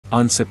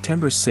On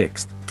September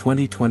 6,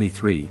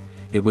 2023,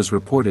 it was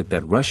reported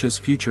that Russia's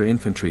future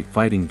infantry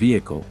fighting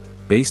vehicle,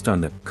 based on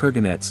the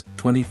Kurganets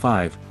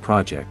 25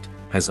 project,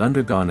 has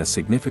undergone a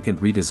significant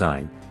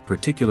redesign,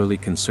 particularly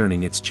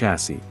concerning its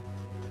chassis.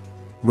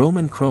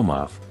 Roman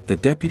Khromov, the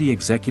Deputy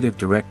Executive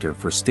Director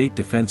for State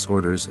Defense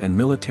Orders and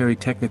Military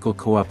Technical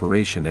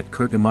Cooperation at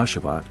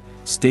Kurganmashzavod,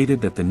 stated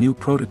that the new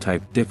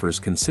prototype differs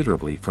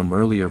considerably from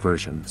earlier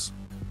versions.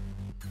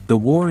 The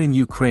war in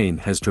Ukraine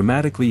has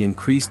dramatically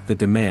increased the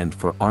demand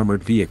for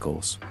armored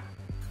vehicles.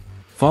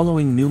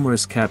 Following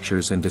numerous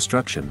captures and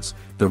destructions,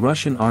 the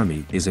Russian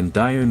army is in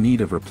dire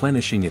need of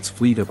replenishing its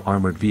fleet of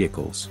armored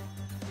vehicles.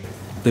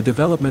 The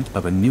development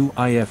of a new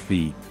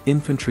IFV,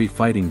 Infantry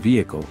Fighting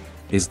Vehicle,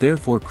 is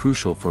therefore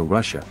crucial for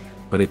Russia,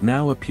 but it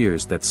now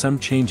appears that some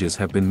changes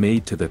have been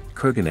made to the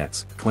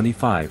Kurganets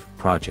 25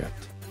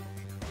 project.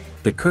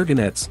 The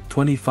Kurganets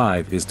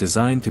 25 is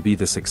designed to be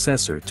the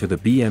successor to the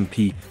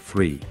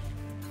BMP-3.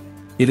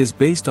 It is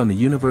based on the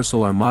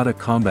Universal Armada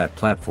combat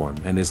platform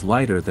and is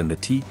lighter than the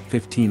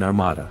T-15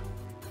 Armada.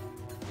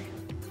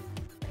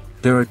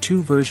 There are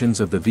two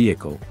versions of the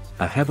vehicle,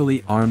 a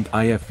heavily armed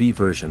IFV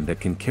version that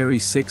can carry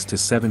 6 to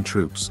 7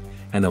 troops,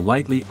 and a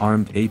lightly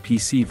armed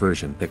APC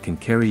version that can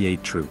carry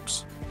 8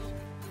 troops.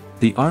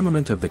 The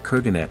armament of the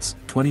Kurganets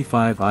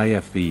 25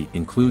 IFV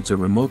includes a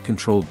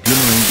remote-controlled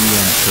Boomerang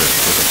EM turret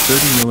with a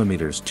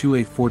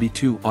 30mm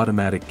 2A42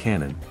 automatic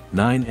cannon,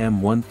 9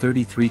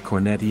 M133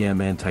 Kornet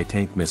EM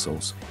anti-tank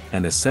missiles,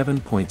 and a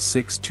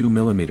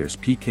 7.62mm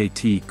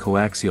PKT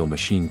coaxial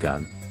machine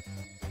gun.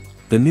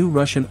 The new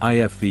Russian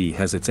IFV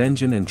has its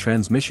engine and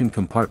transmission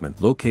compartment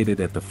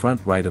located at the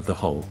front right of the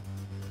hull.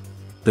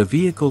 The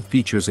vehicle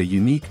features a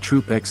unique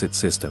troop exit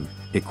system,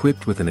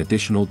 equipped with an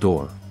additional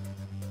door.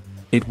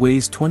 It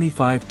weighs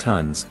 25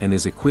 tons and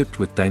is equipped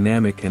with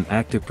dynamic and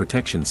active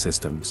protection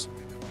systems.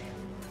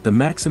 The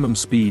maximum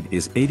speed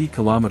is 80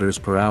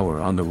 km per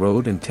hour on the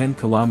road and 10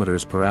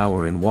 km per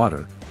hour in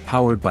water,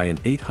 powered by an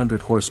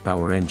 800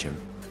 horsepower engine.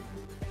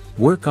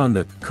 Work on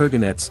the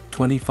Kurganets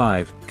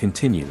 25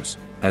 continues,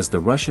 as the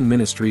Russian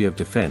Ministry of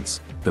Defense,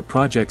 the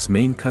project's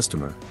main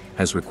customer,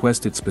 has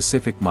requested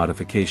specific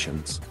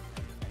modifications.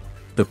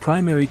 The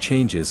primary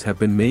changes have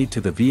been made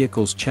to the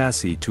vehicle's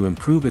chassis to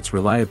improve its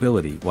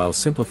reliability while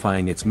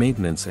simplifying its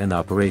maintenance and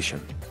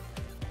operation.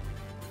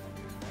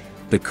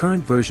 The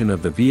current version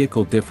of the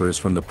vehicle differs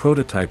from the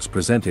prototypes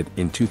presented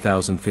in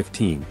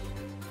 2015.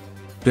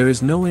 There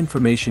is no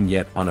information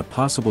yet on a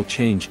possible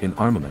change in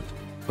armament,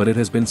 but it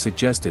has been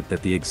suggested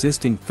that the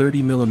existing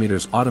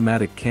 30mm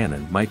automatic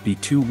cannon might be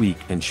too weak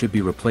and should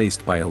be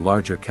replaced by a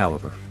larger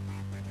caliber.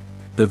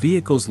 The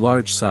vehicle's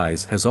large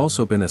size has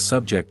also been a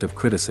subject of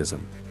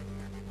criticism.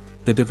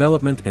 The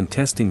development and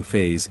testing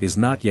phase is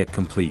not yet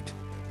complete.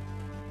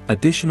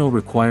 Additional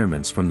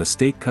requirements from the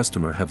state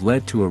customer have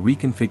led to a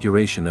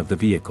reconfiguration of the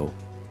vehicle.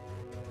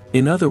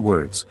 In other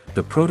words,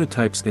 the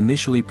prototypes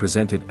initially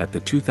presented at the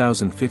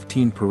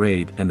 2015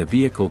 parade and the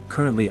vehicle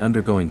currently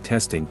undergoing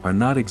testing are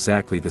not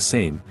exactly the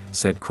same,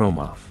 said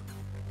Khromov.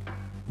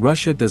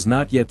 Russia does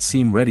not yet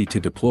seem ready to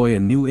deploy a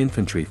new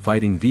infantry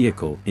fighting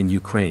vehicle in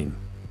Ukraine.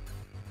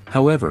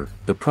 However,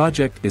 the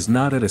project is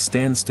not at a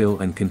standstill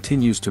and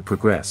continues to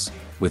progress,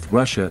 with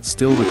Russia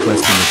still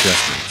requesting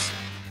adjustments.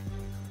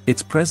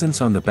 Its presence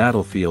on the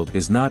battlefield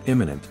is not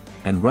imminent,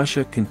 and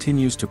Russia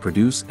continues to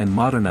produce and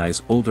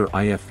modernize older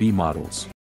IFV models.